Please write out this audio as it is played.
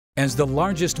As the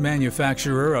largest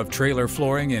manufacturer of trailer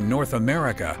flooring in North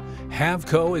America,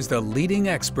 Havco is the leading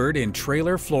expert in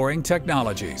trailer flooring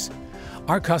technologies.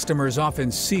 Our customers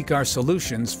often seek our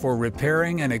solutions for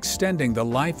repairing and extending the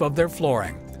life of their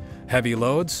flooring. Heavy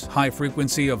loads, high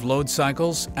frequency of load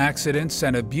cycles, accidents,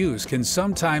 and abuse can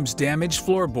sometimes damage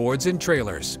floorboards in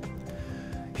trailers.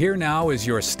 Here now is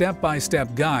your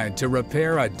step-by-step guide to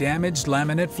repair a damaged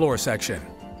laminate floor section.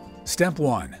 Step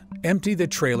 1. Empty the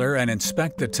trailer and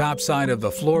inspect the top side of the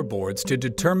floorboards to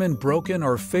determine broken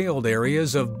or failed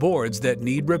areas of boards that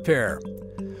need repair.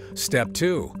 Step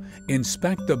 2.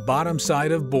 Inspect the bottom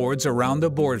side of boards around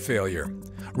the board failure.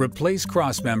 Replace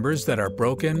cross members that are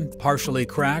broken, partially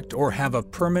cracked, or have a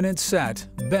permanent set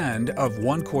bend of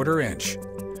 1/4 inch.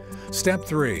 Step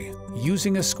 3.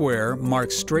 Using a square,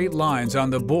 mark straight lines on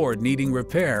the board needing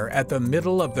repair at the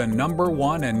middle of the number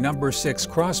 1 and number 6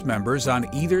 cross members on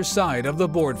either side of the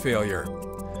board failure.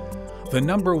 The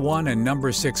number 1 and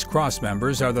number 6 cross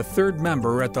members are the third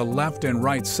member at the left and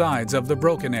right sides of the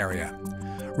broken area.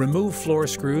 Remove floor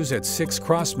screws at 6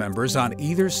 cross members on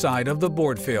either side of the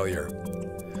board failure.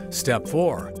 Step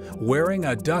 4. Wearing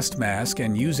a dust mask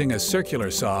and using a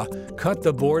circular saw, cut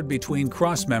the board between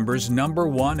cross members number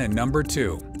 1 and number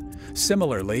 2.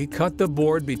 Similarly, cut the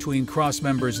board between cross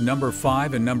members number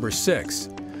 5 and number 6.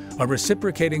 A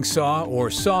reciprocating saw or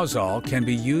sawzall can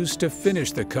be used to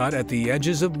finish the cut at the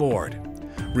edges of board.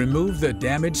 Remove the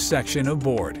damaged section of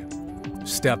board.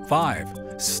 Step 5.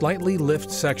 Slightly lift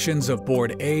sections of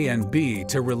board A and B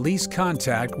to release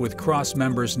contact with cross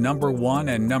members number 1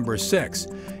 and number 6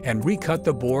 and recut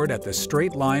the board at the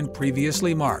straight line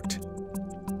previously marked.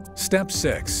 Step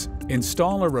 6.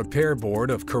 Install a repair board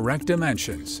of correct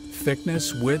dimensions,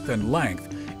 thickness, width, and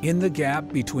length in the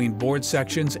gap between board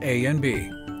sections A and B.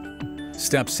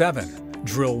 Step 7.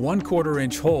 Drill 1/4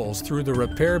 inch holes through the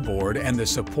repair board and the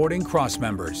supporting cross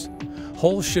members.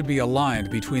 Holes should be aligned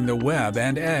between the web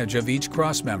and edge of each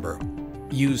cross member.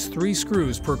 Use 3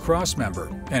 screws per cross member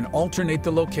and alternate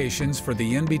the locations for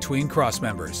the in-between cross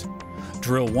members.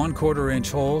 Drill 1/4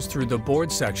 inch holes through the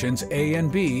board sections A and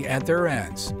B at their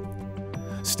ends.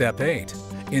 Step 8.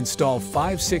 Install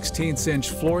 5/16 inch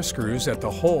floor screws at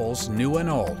the holes new and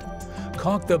old.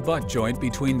 Caulk the butt joint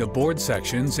between the board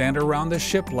sections and around the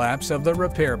shiplaps of the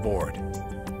repair board.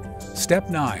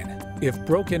 Step 9. If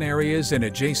broken areas and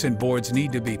adjacent boards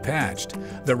need to be patched,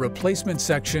 the replacement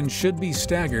section should be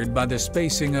staggered by the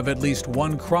spacing of at least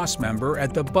 1 cross member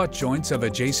at the butt joints of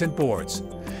adjacent boards.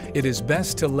 It is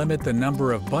best to limit the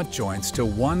number of butt joints to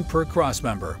 1 per cross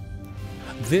member.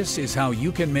 This is how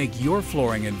you can make your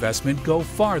flooring investment go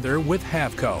farther with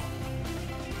Havco.